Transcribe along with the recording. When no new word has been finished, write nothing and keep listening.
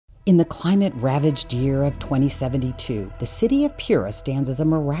In the climate-ravaged year of 2072, the city of Pura stands as a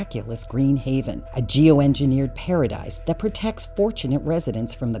miraculous green haven, a geoengineered paradise that protects fortunate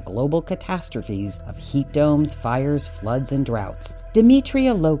residents from the global catastrophes of heat domes, fires, floods, and droughts.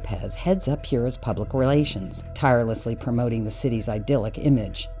 Demetria Lopez heads up Pura's public relations, tirelessly promoting the city's idyllic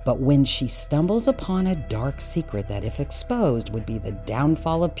image. But when she stumbles upon a dark secret that, if exposed, would be the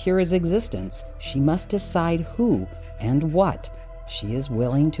downfall of Pura's existence, she must decide who and what she is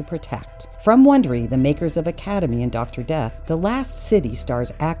willing to protect. From Wondery, the makers of Academy and Dr. Death, The Last City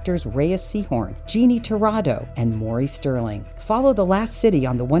stars actors Reyes Sehorn, Jeannie Torrado, and Maury Sterling. Follow The Last City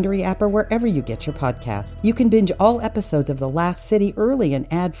on the Wondery app or wherever you get your podcasts. You can binge all episodes of The Last City early and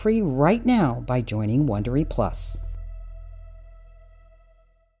ad-free right now by joining Wondery Plus.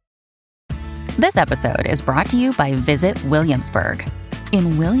 This episode is brought to you by Visit Williamsburg.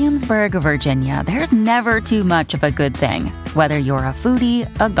 In Williamsburg, Virginia, there's never too much of a good thing. Whether you're a foodie,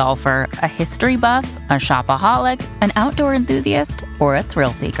 a golfer, a history buff, a shopaholic, an outdoor enthusiast, or a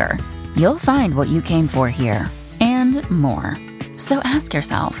thrill seeker, you'll find what you came for here and more. So ask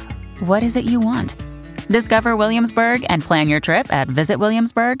yourself, what is it you want? Discover Williamsburg and plan your trip at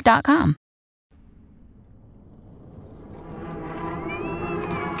visitwilliamsburg.com.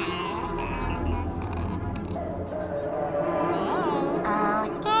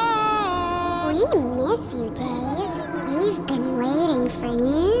 We miss you, Dave. We've been waiting for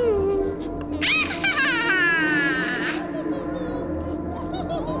you.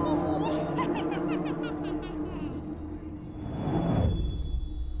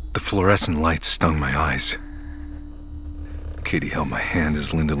 The fluorescent light stung my eyes. Katie held my hand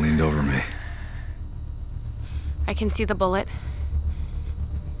as Linda leaned over me. I can see the bullet.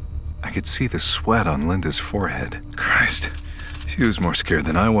 I could see the sweat on Linda's forehead. Christ, she was more scared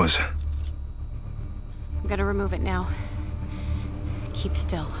than I was. I'm gonna remove it now. Keep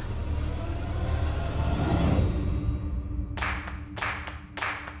still.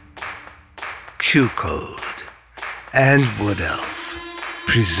 Q-Code and Wood Elf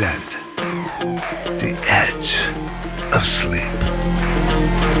present The Edge of Sleep.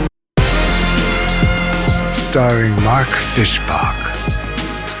 Starring Mark Fishbach.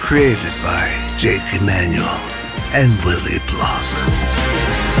 Created by Jake Emanuel and Willie Block.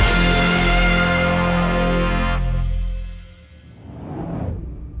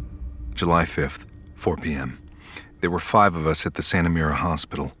 July 5th, 4 p.m. There were 5 of us at the Santa Mira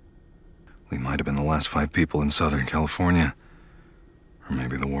Hospital. We might have been the last 5 people in Southern California. Or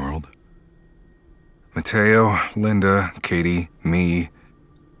maybe the world. Mateo, Linda, Katie, me,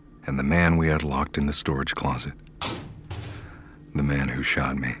 and the man we had locked in the storage closet. The man who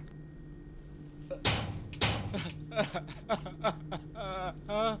shot me.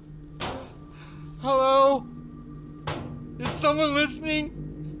 Hello? Is someone listening?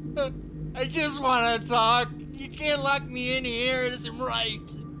 I just want to talk. You can't lock me in here. It isn't right.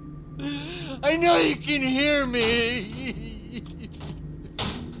 I know you can hear me.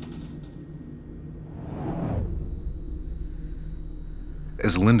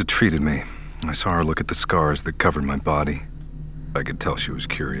 As Linda treated me, I saw her look at the scars that covered my body. I could tell she was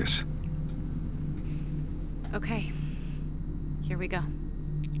curious. Okay. Here we go.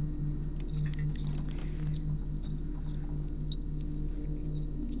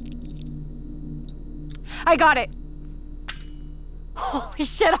 I got it. Holy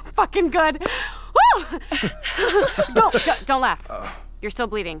shit, I'm fucking good. Woo! Don't laugh. You're still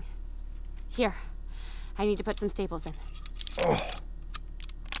bleeding. Here, I need to put some staples in.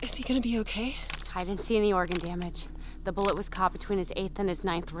 Is he gonna be okay? I didn't see any organ damage. The bullet was caught between his 8th and his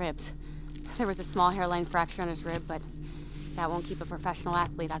 9th ribs. There was a small hairline fracture on his rib, but that won't keep a professional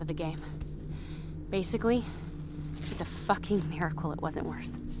athlete out of the game. Basically, it's a fucking miracle it wasn't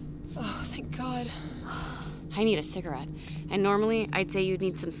worse. Oh, thank God. I need a cigarette. And normally, I'd say you'd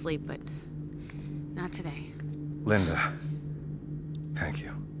need some sleep, but not today. Linda, thank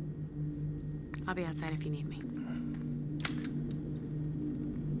you. I'll be outside if you need me.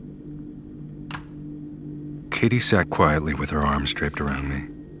 Katie sat quietly with her arms draped around me.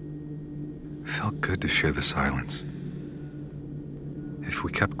 It felt good to share the silence. If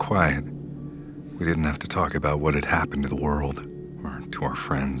we kept quiet, we didn't have to talk about what had happened to the world, or to our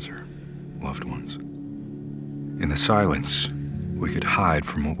friends, or loved ones. In the silence, we could hide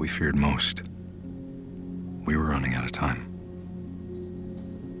from what we feared most. We were running out of time.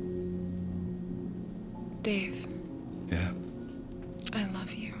 Dave. Yeah, I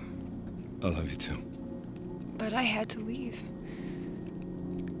love you. I love you too. But I had to leave.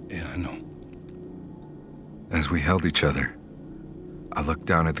 Yeah, I know. As we held each other, I looked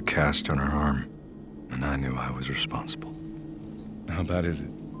down at the cast on her arm, and I knew I was responsible. How bad is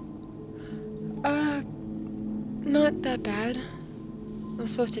it? Not that bad. I'm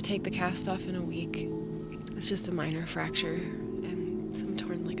supposed to take the cast off in a week. It's just a minor fracture and some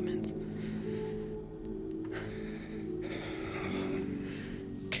torn ligaments.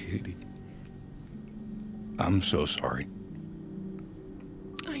 Katie, I'm so sorry.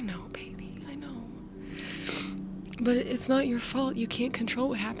 I know, baby, I know. But it's not your fault. You can't control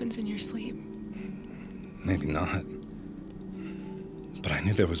what happens in your sleep. Maybe not. But I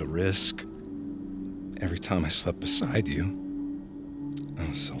knew there was a risk. Every time I slept beside you, I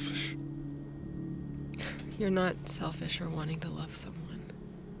was selfish. You're not selfish or wanting to love someone.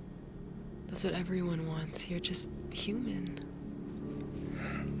 That's what everyone wants. You're just human.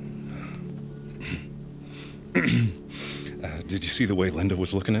 Did you see the way Linda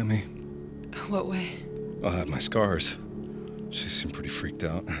was looking at me? What way? My scars. She seemed pretty freaked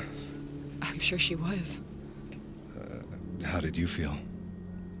out. I'm sure she was. How did you feel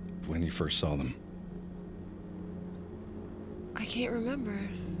when you first saw them? I can't remember.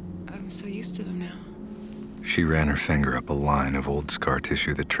 I'm so used to them now. She ran her finger up a line of old scar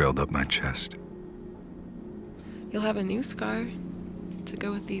tissue that trailed up my chest. You'll have a new scar to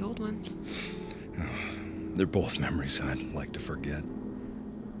go with the old ones. They're both memories I'd like to forget.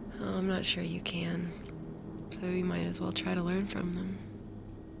 Oh, I'm not sure you can. So you might as well try to learn from them.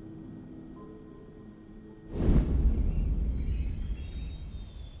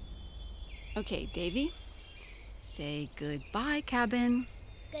 Okay, Davy. Say goodbye, cabin.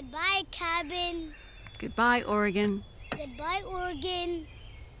 Goodbye, cabin. Goodbye, Oregon. Goodbye, Oregon.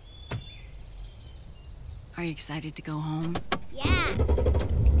 Are you excited to go home? Yeah.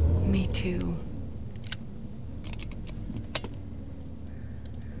 Me too.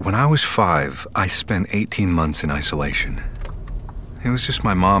 When I was 5, I spent 18 months in isolation. It was just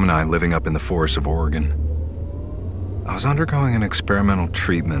my mom and I living up in the forests of Oregon. I was undergoing an experimental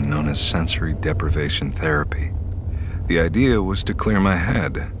treatment known as sensory deprivation therapy. The idea was to clear my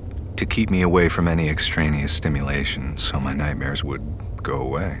head, to keep me away from any extraneous stimulation so my nightmares would go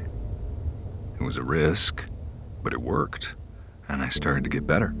away. It was a risk, but it worked, and I started to get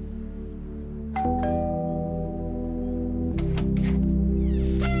better.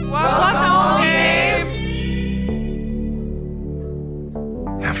 Welcome home, Dave!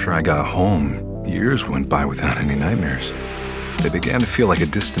 After I got home, years went by without any nightmares. They began to feel like a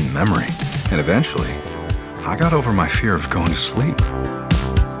distant memory, and eventually, I got over my fear of going to sleep.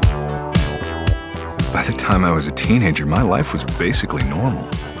 By the time I was a teenager, my life was basically normal.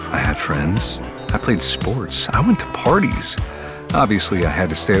 I had friends, I played sports, I went to parties. Obviously, I had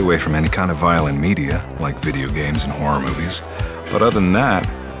to stay away from any kind of violent media, like video games and horror movies. But other than that,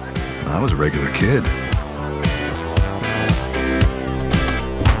 I was a regular kid.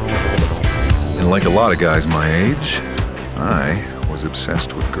 And like a lot of guys my age, I was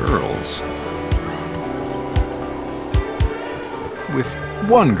obsessed with girls. With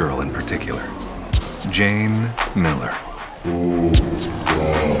one girl in particular, Jane Miller.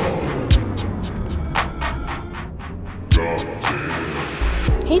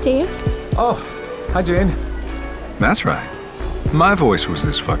 Hey, Dave. Oh, hi, Jane. That's right. My voice was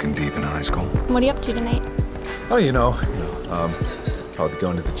this fucking deep in high school. What are you up to tonight? Oh, probably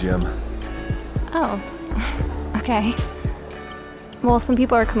going to the gym. Oh, okay. Well, some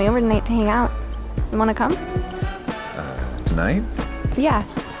people are coming over tonight to hang out. You want to come? Tonight? Yeah.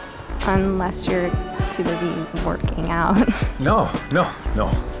 Unless you're too busy working out. No.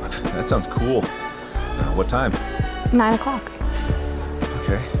 That sounds cool. What time? 9 o'clock.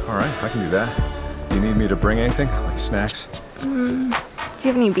 Okay, all right, I can do that. Do you need me to bring anything, like snacks? Do you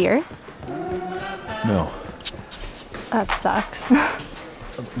have any beer? No. That sucks.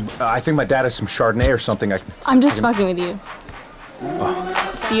 I think my dad has some Chardonnay or something. I'm just fucking with you.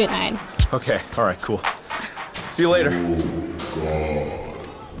 Oh. See you at 9. Okay, all right, cool. See you later.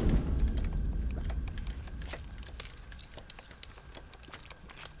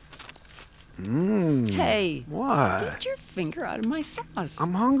 Hey. What? Get your finger out of my sauce.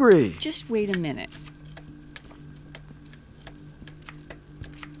 I'm hungry. Just wait a minute.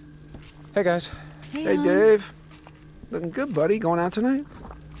 Hey, guys. Hey, Dave. Looking good, buddy. Going out tonight?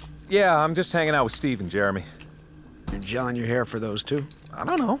 Yeah, I'm just hanging out with Steve and Jeremy. You're gelling your hair for those two? I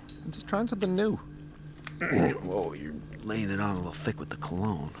don't know. I'm just trying something new. Whoa, you're laying it on a little thick with the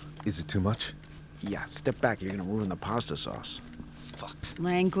cologne. Is it too much? Yeah, step back. You're gonna ruin the pasta sauce. Fuck.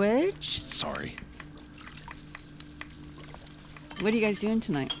 Language? Sorry. What are you guys doing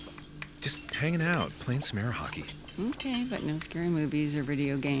tonight? Just hanging out, playing some air hockey. Okay, but no scary movies or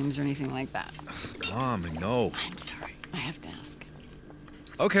video games or anything like that. Mom, no. I'm sorry. I have to ask.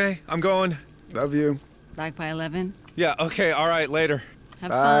 Okay, I'm going. Love you. Back by 11? Yeah, okay, all right, later. Have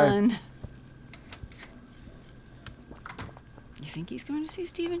Bye. fun. think he's going to see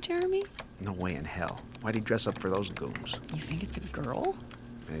Steve and Jeremy? No way in hell. Why'd he dress up for those goons? You think it's a girl?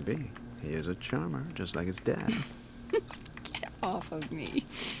 Maybe. He is a charmer, just like his dad. Get off of me.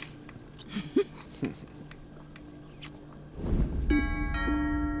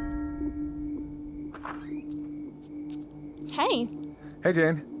 Hey. Hey,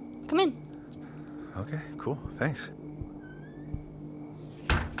 Jane. Come in. Okay, cool. Thanks.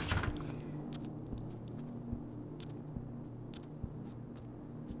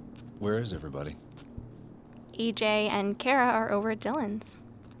 Where is everybody? EJ and Kara are over at Dylan's.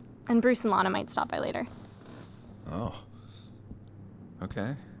 And Bruce and Lana might stop by later. Oh.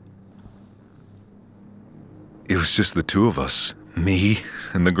 Okay. It was just the two of us. Me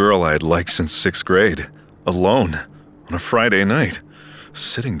and the girl I had liked since 6th grade. Alone. On a Friday night.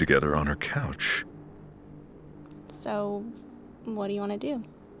 Sitting together on her couch. So, what do you want to do?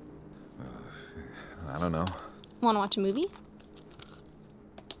 I don't know. Want to watch a movie?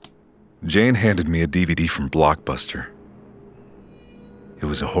 Jane handed me a DVD from Blockbuster. It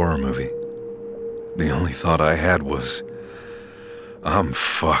was a horror movie. The only thought I had was, I'm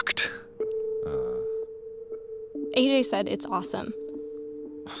fucked. AJ said it's awesome.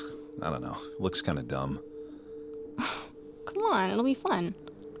 I don't know. Looks kind of dumb. Come on, it'll be fun.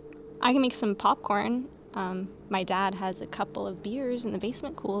 I can make some popcorn. My dad has a couple of beers in the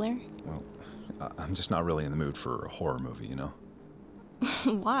basement cooler. Well, I'm just not really in the mood for a horror movie, you know?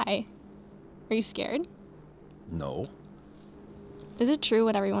 Why? Are you scared? No. Is it true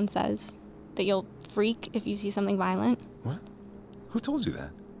what everyone says? That you'll freak if you see something violent? What? Who told you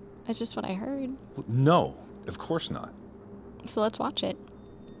that? That's just what I heard. No, of course not. So let's watch it.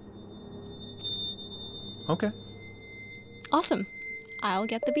 Okay. Awesome. I'll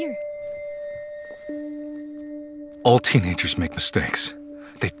get the beer. All teenagers make mistakes.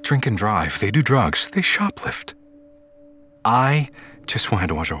 They drink and drive, they do drugs, they shoplift. I just wanted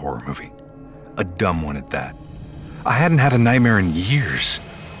to watch a horror movie. A dumb one at that. I hadn't had a nightmare in years.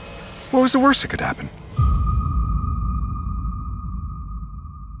 What was the worst that could happen?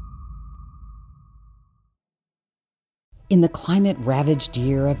 In the climate-ravaged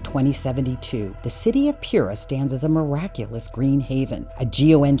year of 2072, the city of Pura stands as a miraculous green haven, a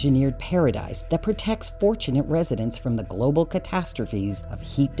geoengineered paradise that protects fortunate residents from the global catastrophes of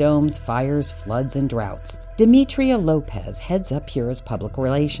heat domes, fires, floods, and droughts. Demetria Lopez heads up Pura's public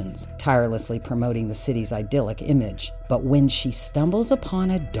relations, tirelessly promoting the city's idyllic image. But when she stumbles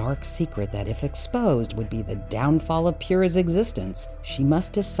upon a dark secret that, if exposed, would be the downfall of Pura's existence, she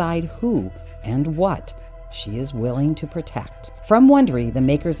must decide who and what she is willing to protect. From Wondery, the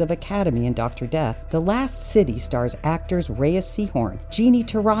makers of Academy and Dr. Death, The Last City stars actors Reyes Sehorn, Jeannie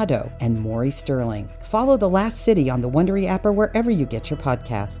Torrado, and Maury Sterling. Follow The Last City on the Wondery app or wherever you get your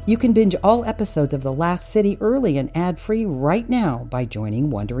podcasts. You can binge all episodes of The Last City early and ad-free right now by joining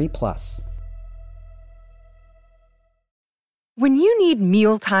Wondery Plus. When you need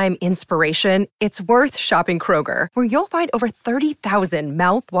mealtime inspiration, it's worth shopping Kroger, where you'll find over 30,000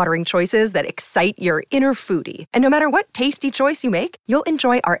 mouth-watering choices that excite your inner foodie. And no matter what tasty choice you make, you'll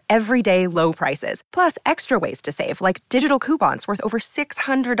enjoy our everyday low prices, plus extra ways to save, like digital coupons worth over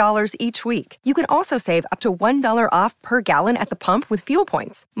 $600 each week. You can also save up to $1 off per gallon at the pump with fuel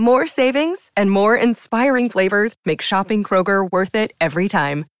points. More savings and more inspiring flavors make shopping Kroger worth it every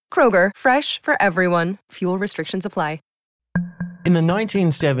time. Kroger, fresh for everyone. Fuel restrictions apply. In the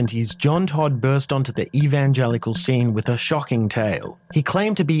 1970s, John Todd burst onto the evangelical scene with a shocking tale. He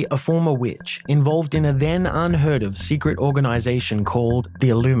claimed to be a former witch, involved in a then unheard-of secret organization called the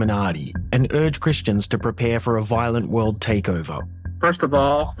Illuminati, and urged Christians to prepare for a violent world takeover. First of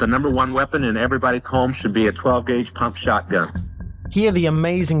all, the number one weapon in everybody's home should be a 12-gauge pump shotgun. Hear the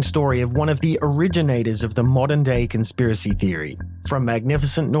amazing story of one of the originators of the modern-day conspiracy theory. From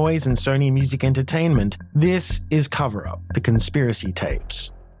Magnificent Noise and Sony Music Entertainment, this is Cover Up, the Conspiracy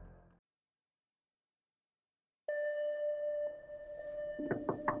Tapes.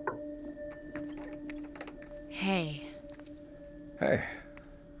 Hey. Hey.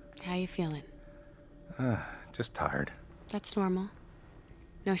 How you feeling? Just tired. That's normal.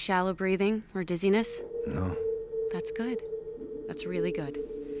 No shallow breathing or dizziness? No. That's good. That's really good.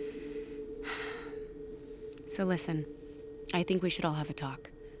 So listen, I think we should all have a talk.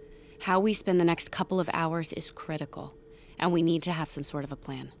 How we spend the next couple of hours is critical, and we need to have some sort of a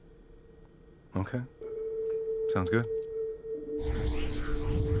plan. Okay. Sounds good.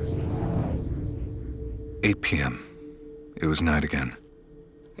 8 p.m. It was night again.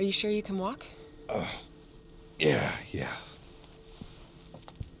 Are you sure you can walk? Yeah.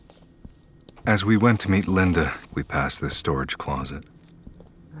 As we went to meet Linda, we passed this storage closet.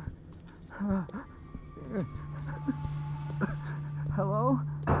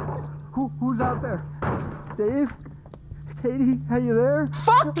 Katie, are you there?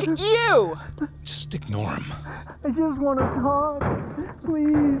 Fuck you! Just ignore him. I just want to talk.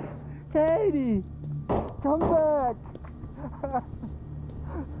 Please. Katie, come back.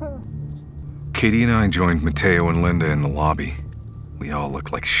 Katie and I joined Mateo and Linda in the lobby. We all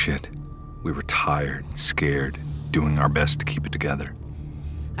looked like shit. We were tired, scared, doing our best to keep it together.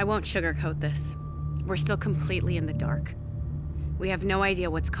 I won't sugarcoat this. We're still completely in the dark. We have no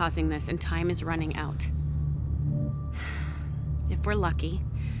idea what's causing this, and time is running out. If we're lucky,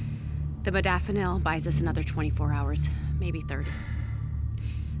 the modafinil buys us another 24 hours, maybe 30.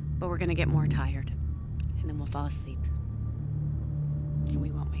 But we're gonna get more tired, and then we'll fall asleep. And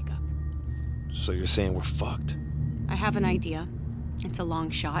we won't wake up. So you're saying we're fucked? I have an idea. It's a long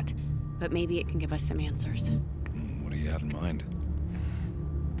shot, but maybe it can give us some answers. What do you have in mind?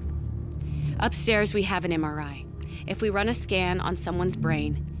 Upstairs, we have an MRI. If we run a scan on someone's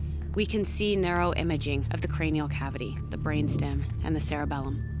brain, we can see neuroimaging of the cranial cavity, the brainstem, and the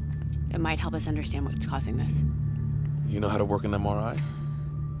cerebellum. It might help us understand what's causing this. You know how to work an MRI?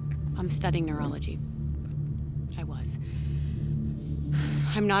 I'm studying neurology. I was.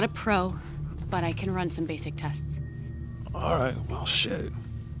 I'm not a pro, but I can run some basic tests. All right, well, shit.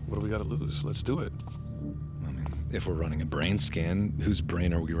 What do we gotta lose? Let's do it. I mean, if we're running a brain scan, whose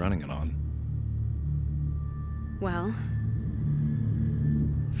brain are we running it on? Well,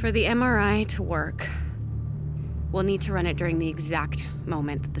 for the MRI to work, we'll need to run it during the exact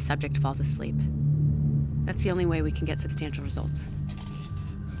moment that the subject falls asleep. That's the only way we can get substantial results.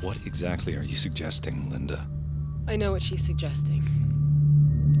 What exactly are you suggesting, Linda? I know what she's suggesting.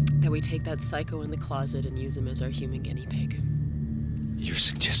 That we take that psycho in the closet and use him as our human guinea pig. You're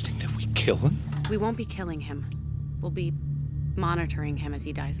suggesting that we kill him? We won't be killing him. We'll be monitoring him as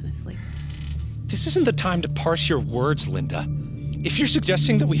he dies in his sleep. This isn't the time to parse your words, Linda. If you're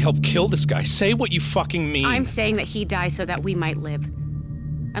suggesting that we help kill this guy, say what you fucking mean. I'm saying that he dies so that we might live.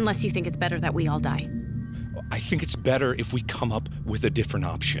 Unless you think it's better that we all die. I think it's better if we come up with a different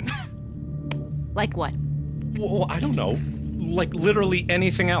option. Like what? Well, I don't know. Like literally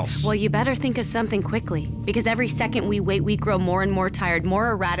anything else. Well, you better think of something quickly. Because every second we wait, we grow more and more tired,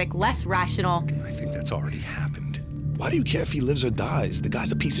 more erratic, less rational. I think that's already happened. Why do you care if he lives or dies? The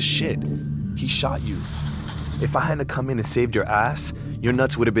guy's a piece of shit. He shot you. If I hadn't come in and saved your ass, your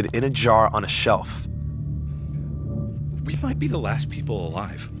nuts would have been in a jar on a shelf. We might be the last people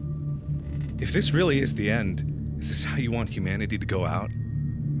alive. If this really is the end, is this how you want humanity to go out?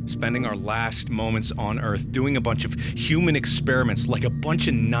 Spending our last moments on Earth doing a bunch of human experiments like a bunch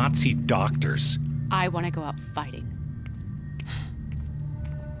of Nazi doctors. I want to go out fighting.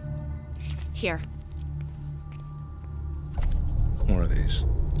 Here. What are these?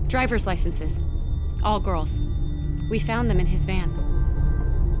 Driver's licenses. All girls. We found them in his van.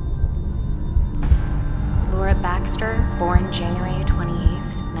 Laura Baxter, born January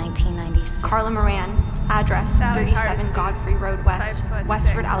 28th, 1996. Carla Moran, address 37 Godfrey Road West,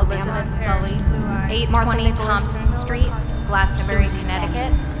 Westford, Alabama. Elizabeth Sully, 820 Thompson Street, Glastonbury,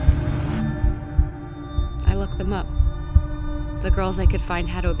 Connecticut. I looked them up. The girls I could find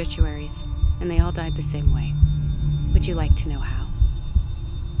had obituaries, and they all died the same way. Would you like to know how?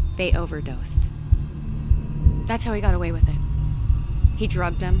 They overdosed. That's how he got away with it. He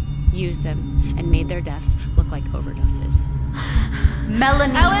drugged them, used them, and made their deaths look like overdoses.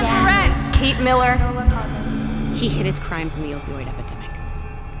 Melanie Ellen Daniels. Perez. Kate Miller. He hid his crimes in the opioid epidemic.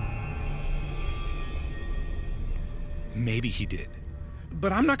 Maybe he did.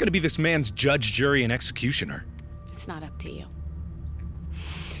 But I'm not going to be this man's judge, jury, and executioner. It's not up to you.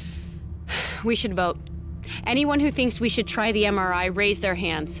 We should vote. Anyone who thinks we should try the MRI, raise their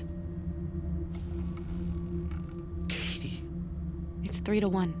hands. Katie. It's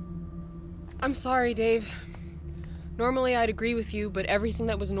 3-1. I'm sorry, Dave. Normally I'd agree with you, but everything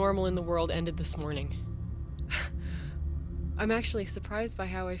that was normal in the world ended this morning. I'm actually surprised by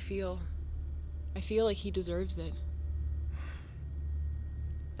how I feel. I feel like he deserves it.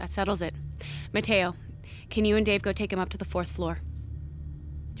 That settles it. Mateo, can you and Dave go take him up to the 4th floor?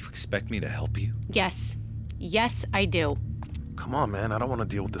 You expect me to help you? Yes. Yes, I do. Come on, man. I don't want to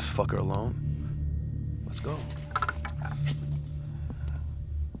deal with this fucker alone. Let's go.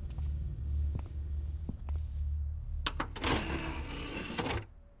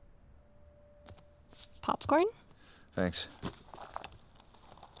 Popcorn? Thanks.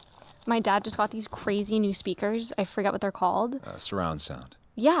 My dad just got these crazy new speakers. I forget what they're called. Surround sound.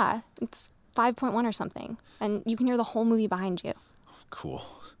 Yeah, it's 5.1 or something. And you can hear the whole movie behind you. Cool.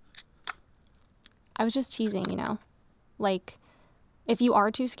 I was just teasing, you know? Like, if you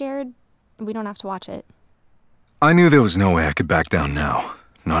are too scared, we don't have to watch it. I knew there was no way I could back down now.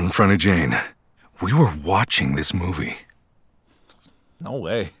 Not in front of Jane. We were watching this movie. No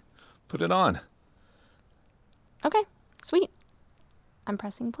way. Put it on. Okay, sweet. I'm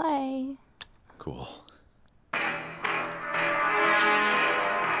pressing play. Cool.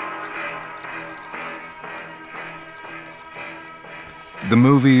 The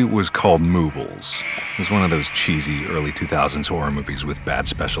movie was called Moobles. It was one of those cheesy early 2000s horror movies with bad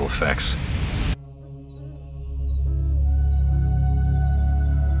special effects.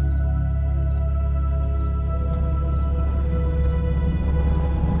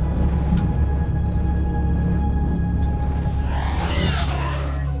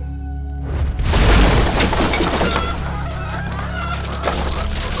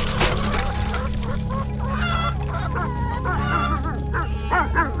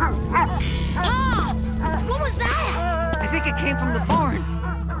 What was that? I think it came from the barn.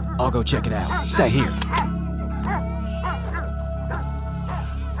 I'll go check it out. Stay here.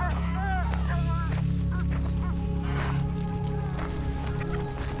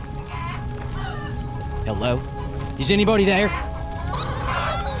 Hello? Is anybody there?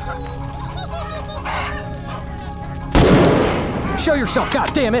 Show yourself,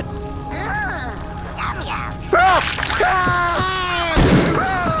 goddammit!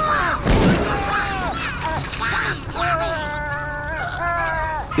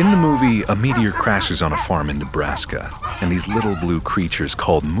 In the movie, a meteor crashes on a farm in Nebraska, and these little blue creatures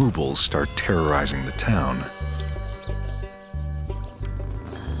called Moobles start terrorizing the town.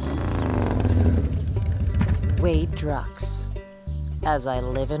 Wade Drux, as I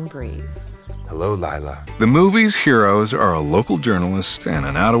live and breathe. Hello, Lila. The movie's heroes are a local journalist and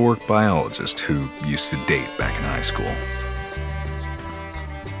an out-of-work biologist who used to date back in high school.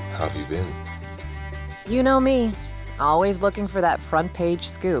 How have you been? You know me, always looking for that front page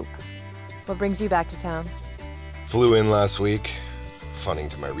scoop. What brings you back to town? Flew in last week. Funding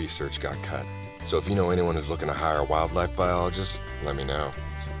to my research got cut. So if you know anyone who's looking to hire a wildlife biologist, let me know.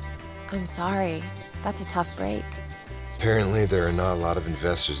 I'm sorry, that's a tough break. Apparently, there are not a lot of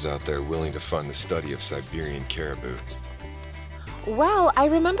investors out there willing to fund the study of Siberian caribou. Well, I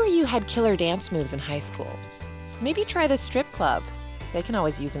remember you had killer dance moves in high school. Maybe try the strip club. They can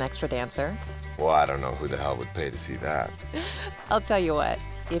always use an extra dancer. Well, I don't know who the hell would pay to see that. I'll tell you what,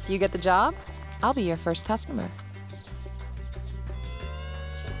 if you get the job, I'll be your first customer.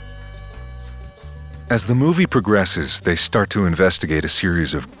 As the movie progresses, they start to investigate a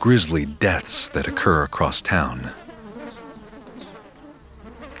series of grisly deaths that occur across town.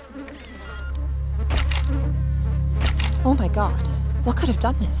 Oh my god, what could have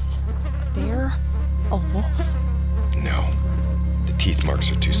done this? Bear? A wolf? No, the teeth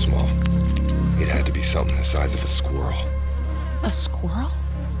marks are too small. It had to be something the size of a squirrel. A squirrel?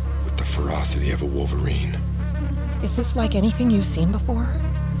 With the ferocity of a wolverine. Is this like anything you've seen before?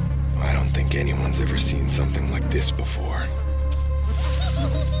 I don't think anyone's ever seen something like this before.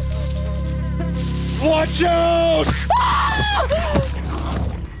 Watch out!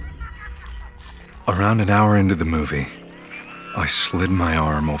 Around an hour into the movie, I slid my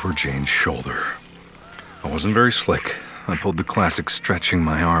arm over Jane's shoulder. I wasn't very slick. I pulled the classic stretching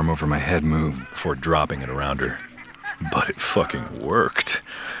my arm over my head move before dropping it around her. But it fucking worked.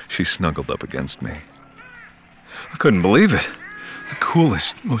 She snuggled up against me. I couldn't believe it. The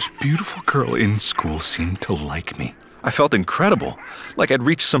coolest, most beautiful girl in school seemed to like me. I felt incredible, like I'd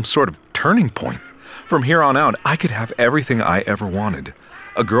reached some sort of turning point. From here on out, I could have everything I ever wanted.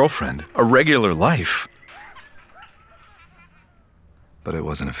 A girlfriend, a regular life. But it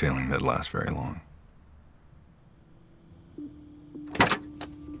wasn't a feeling that lasts very long.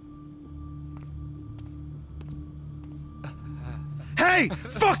 Hey!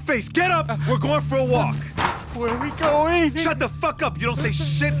 Fuckface, get up! We're going for a walk. Where are we going? Shut the fuck up! You don't say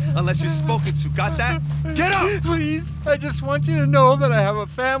shit unless you're spoken to. Got that? Get up! Please, I just want you to know that I have a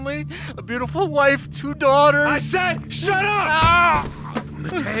family, a beautiful wife, 2 daughters. I said, shut up! Ah!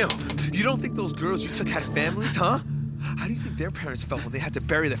 Mateo, you don't think those girls you took had families, huh? How do you think their parents felt when they had to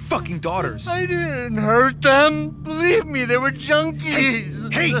bury their fucking daughters? I didn't hurt them. Believe me, they were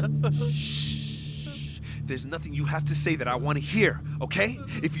junkies. Hey! Shh. There's nothing you have to say that I want to hear, okay?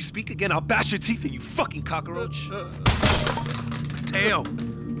 If you speak again, I'll bash your teeth in, you fucking cockroach. Mateo,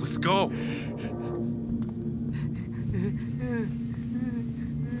 let's go.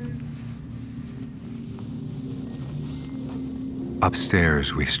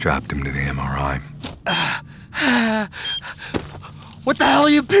 Upstairs, we strapped him to the MRI. What the hell are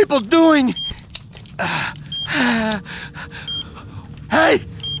you people doing? Hey!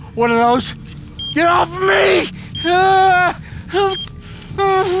 What are those? Get off me!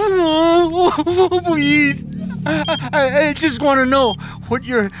 Please! I just want to know what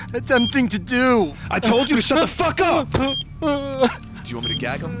you're attempting to do. I told you to shut the fuck up! Do you want me to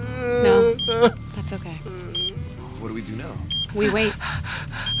gag him? No, that's okay. What do we do now? We wait.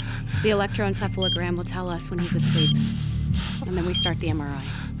 The electroencephalogram will tell us when he's asleep. And then we start the MRI.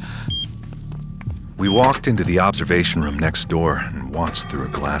 We walked into the observation room next door and watched through a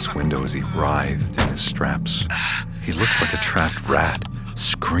glass window as he writhed in his straps. He looked like a trapped rat,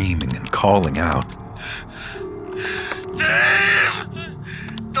 screaming and calling out. Dave!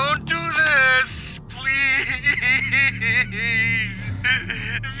 Don't do this! Please!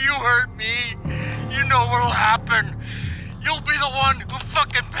 If you hurt me, you know what'll happen. You'll be the one who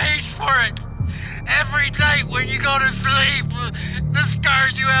fucking pays for it. Every night when you go to sleep, the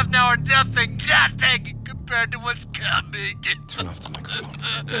scars you have now are nothing compared to what's coming. Turn off the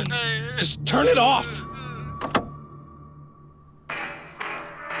microphone. Just turn it off!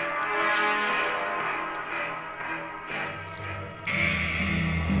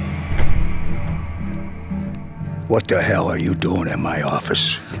 What the hell are you doing in my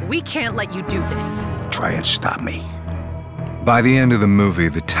office? We can't let you do this. Try and stop me. By the end of the movie,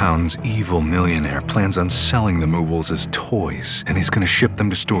 the town's evil millionaire plans on selling the Moobles as toys, and he's going to ship them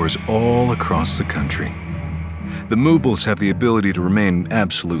to stores all across the country. The Moobles have the ability to remain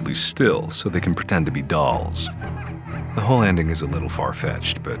absolutely still, so they can pretend to be dolls. The whole ending is a little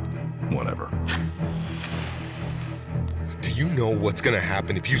far-fetched, but whatever. Do you know what's gonna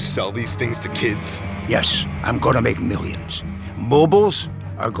happen if you sell these things to kids? Yes, I'm gonna make millions. Moobles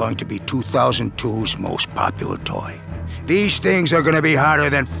are going to be 2002's most popular toy. These things are gonna be hotter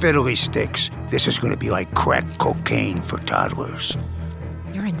than fiddly sticks. This is gonna be like crack cocaine for toddlers.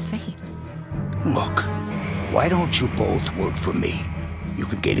 You're insane. Look, why don't you both work for me? You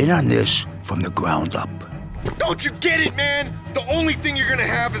can get in on this from the ground up. Don't you get it, man? The only thing you're gonna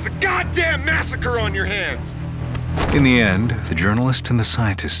have is a goddamn massacre on your hands! In the end, the journalist and the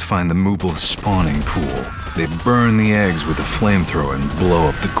scientist find the Moobles spawning pool. They burn the eggs with a flamethrower and blow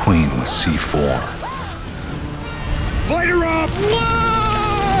up the queen with C4. Light her up!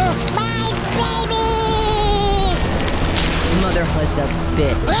 No! My baby! Motherhood's a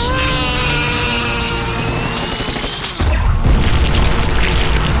bitch.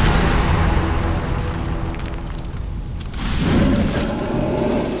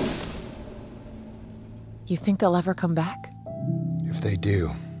 You think they'll ever come back? If they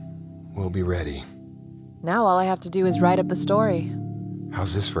do, we'll be ready. Now all I have to do is write up the story.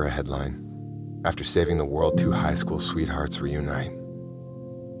 How's this for a headline? After saving the world, two high school sweethearts reunite.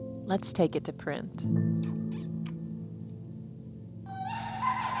 Let's take it to print.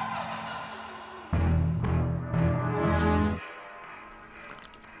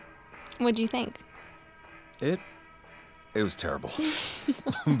 What'd you think? It was terrible.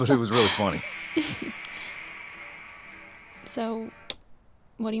 But it was really funny. So,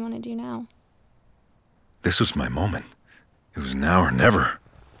 what do you want to do now? This was my moment. It was now or never.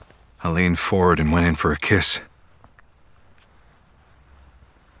 I leaned forward and went in for a kiss.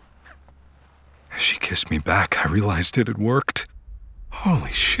 As she kissed me back, I realized it had worked.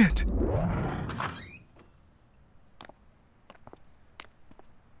 Holy shit.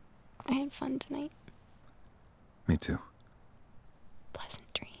 I had fun tonight. Me too.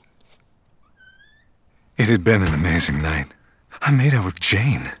 Pleasant dreams. It had been an amazing night. I made out with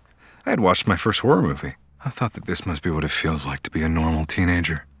Jane. I had watched my first horror movie. I thought that this must be what it feels like to be a normal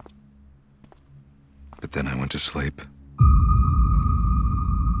teenager. But then I went to sleep.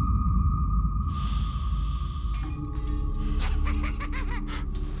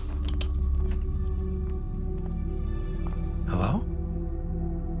 Hello?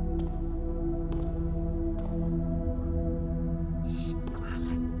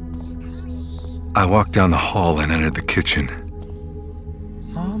 I walked down the hall and entered the kitchen.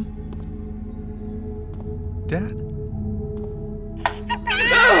 Mom? Dad?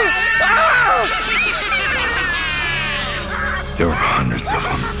 There were hundreds of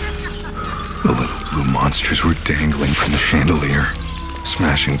them. The little blue monsters were dangling from the chandelier,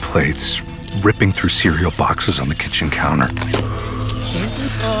 smashing plates, ripping through cereal boxes on the kitchen counter.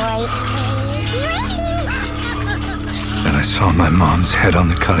 And I saw my mom's head on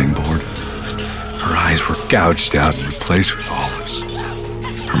the cutting board. Her eyes were gouged out and replaced with olives.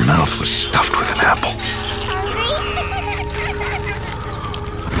 Her mouth was stuffed with an apple.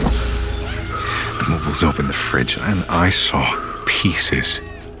 The Moobles opened the fridge, and I saw pieces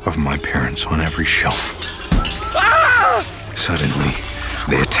of my parents on every shelf. Suddenly,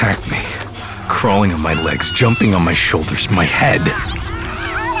 they attacked me, crawling on my legs, jumping on my shoulders, my head.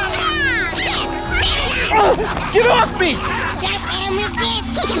 Get off me!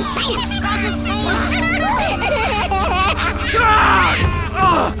 No!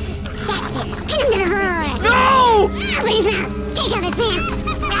 No! Take him his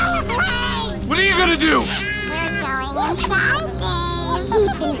pants. Grab his legs. What are you gonna do? We're going inside, Dave.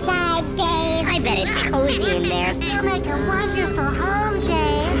 Deep inside, Dave. I bet it's cozy in there. You'll make a wonderful home,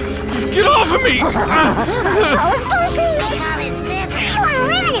 Dave. Get off of me! We call his liver. You are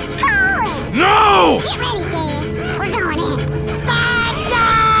ruining his collar. No! Get ready, Dave. We're going in. Bad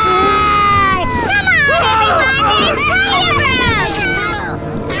guy! Come on, everyone! There's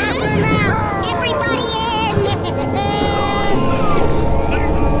fire! Everybody in!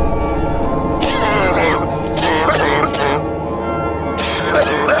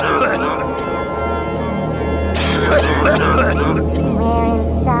 We're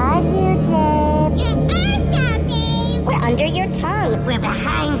inside you, Dave. Your eyes now, Dave. We're under your tongue. We're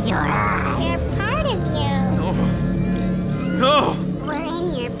behind your eyes. We're part of you. No! We're in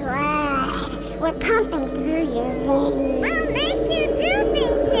your blood. We're pumping through your veins. We'll make you do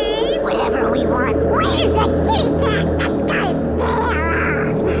things, Dave. Whatever we want. Where's the kitty cat? That's got its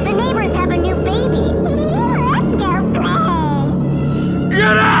tail. The neighbors have a new baby. Let's go play.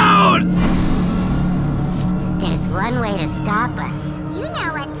 Get out! There's one way to stop us. You know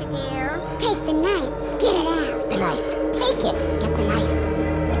what to do. Take the knife. Get it out. The knife. Take it. Get the knife.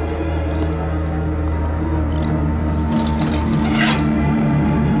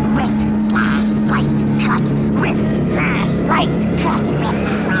 Rip, slash, slice, cut. Rip, slash, slice, cut. Rip,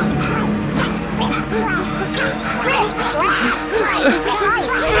 slash, slice, cut. Rip, slash, cut. Rip, slash, slice,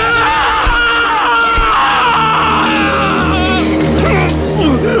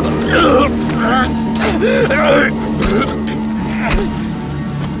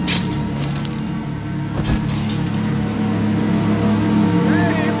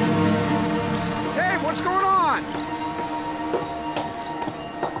 Dave, what's going on?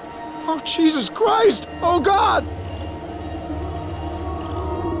 Oh, Jesus Christ! Oh, God!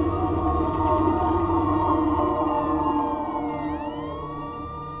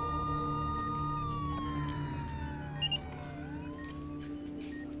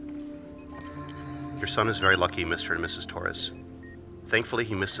 Your son is very lucky, Mr. and Mrs. Torres. Thankfully,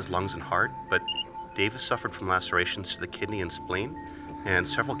 he missed his lungs and heart, but Davis suffered from lacerations to the kidney and spleen, and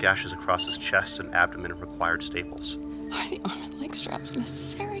several gashes across his chest and abdomen required staples. Are the arm and leg straps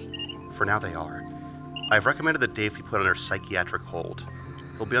necessary? For now, they are. I've recommended that Dave be put under psychiatric hold.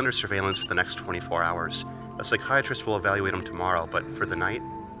 He'll be under surveillance for the next 24 hours. A psychiatrist will evaluate him tomorrow, but for the night,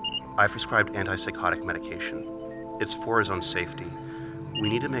 I've prescribed antipsychotic medication. It's for his own safety. We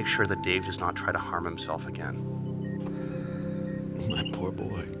need to make sure that Dave does not try to harm himself again. My poor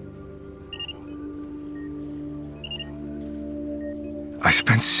boy. I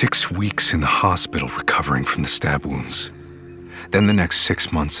spent 6 weeks in the hospital recovering from the stab wounds. Then the next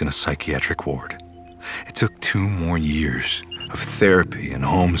 6 months in a psychiatric ward. It took 2 more years of therapy and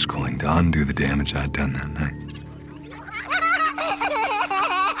homeschooling to undo the damage I'd done that night.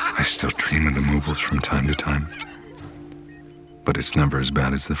 I still dream of the Moobles from time to time. But it's never as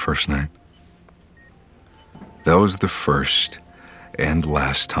bad as the first night. That was the first and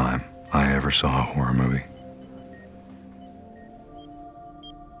last time I ever saw a horror movie.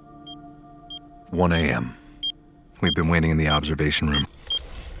 1 a.m. We've been waiting in the observation room.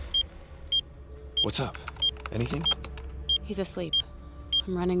 What's up? Anything? He's asleep.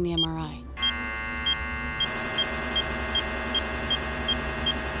 I'm running the MRI.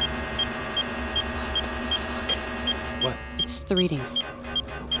 What? It's the readings.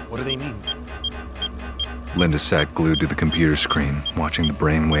 What do they mean? Linda sat glued to the computer screen, watching the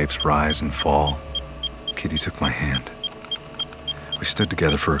brainwaves rise and fall. Kitty took my hand. We stood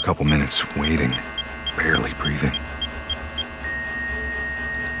together for a couple minutes, waiting, barely breathing.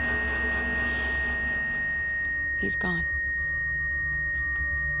 He's gone.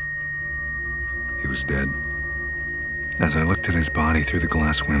 He was dead. As I looked at his body through the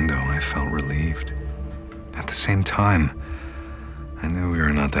glass window, I felt relieved. At the same time, I knew we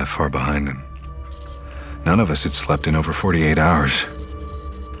were not that far behind him. None of us had slept in over 48 hours.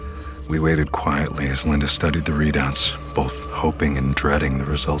 We waited quietly as Linda studied the readouts, both hoping and dreading the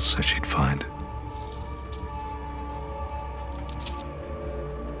results that she'd find.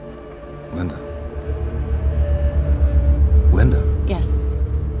 Linda. Linda? Yes.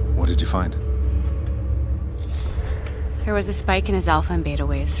 What did you find? There was a spike in his alpha and beta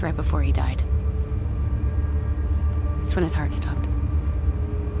waves right before he died. It's when his heart stopped.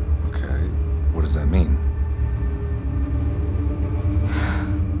 Okay. What does that mean?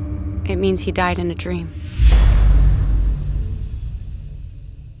 It means he died in a dream.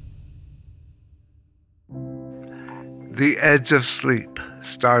 The Edge of Sleep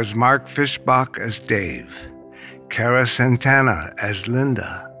stars Mark Fishbach as Dave, Cara Santana as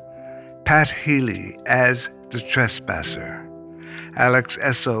Linda, Pat Healy as the Trespasser, Alex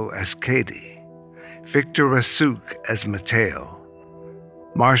Esso as Katie, Victor Rasuk as Mateo,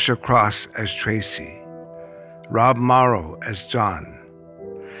 Marsha Cross as Tracy, Rob Morrow as John,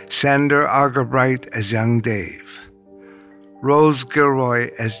 Sander Argerbright as young Dave, Rose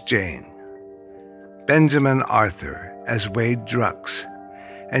Gilroy as Jane, Benjamin Arthur as Wade Drux,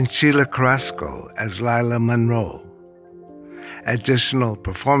 and Sheila Carrasco as Lila Monroe. Additional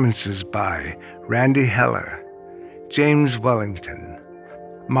performances by Randy Heller, James Wellington,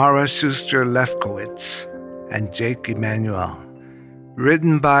 Mara Schuster-Lefkowitz, and Jake Emanuel.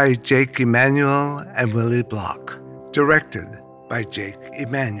 Written by Jake Emanuel and Willie Block. Directed by Jake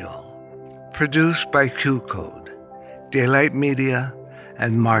Emanuel. Produced by Q-Code, Daylight Media,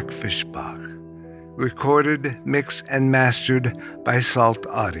 and Mark Fischbach. Recorded, mixed, and mastered by Salt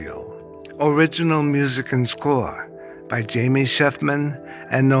Audio. Original music and score by Jamie Sheffman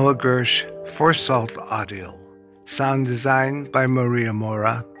and Noah Gersh for Salt Audio. Sound design by Maria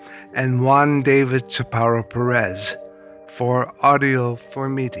Mora and Juan David Chaparro Perez for Audio for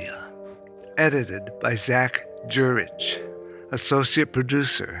Media. Edited by Zach Jurich. Associate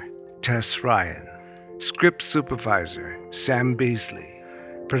producer, Tess Ryan. Script supervisor, Sam Beasley.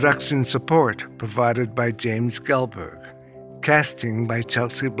 Production support provided by James Gelberg. Casting by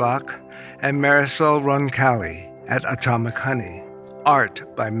Chelsea Block and Marisol Roncalli at Atomic Honey. Art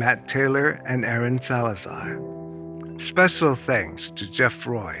by Matt Taylor and Aaron Salazar. Special thanks to Jeff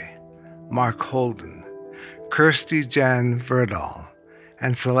Roy, Mark Holden, Kirsty Jan Verdal,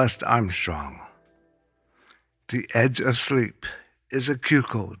 and Celeste Armstrong. The Edge of Sleep is a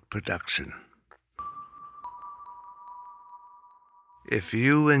Q-Code production. If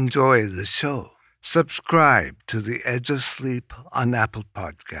you enjoy the show, subscribe to The Edge of Sleep on Apple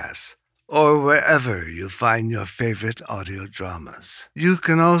Podcasts or wherever you find your favorite audio dramas. You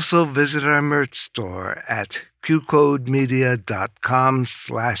can also visit our merch store at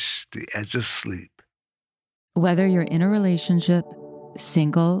qcodemedia.com/theedgeofsleep. Whether you're in a relationship,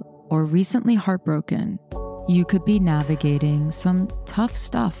 single, or recently heartbroken, you could be navigating some tough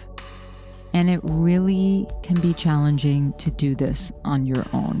stuff. And it really can be challenging to do this on your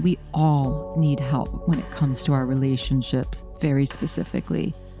own. We all need help when it comes to our relationships, very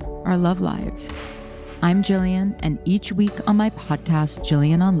specifically, our love lives. I'm Jillian, and each week on my podcast,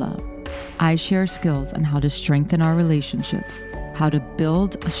 Jillian on Love, I share skills on how to strengthen our relationships, how to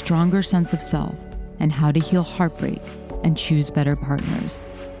build a stronger sense of self, and how to heal heartbreak and choose better partners.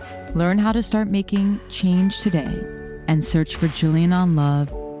 Learn how to start making change today and search for Jillian on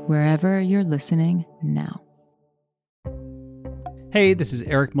Love wherever you're listening now. Hey, this is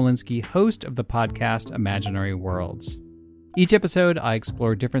Eric Malinsky, host of the podcast Imaginary Worlds. Each episode, I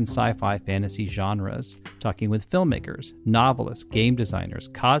explore different sci-fi fantasy genres, talking with filmmakers, novelists, game designers,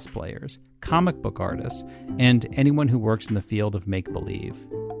 cosplayers, comic book artists, and anyone who works in the field of make-believe.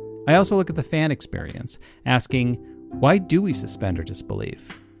 I also look at the fan experience, asking, why do we suspend our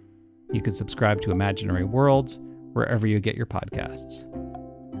disbelief? You can subscribe to Imaginary Worlds wherever you get your podcasts.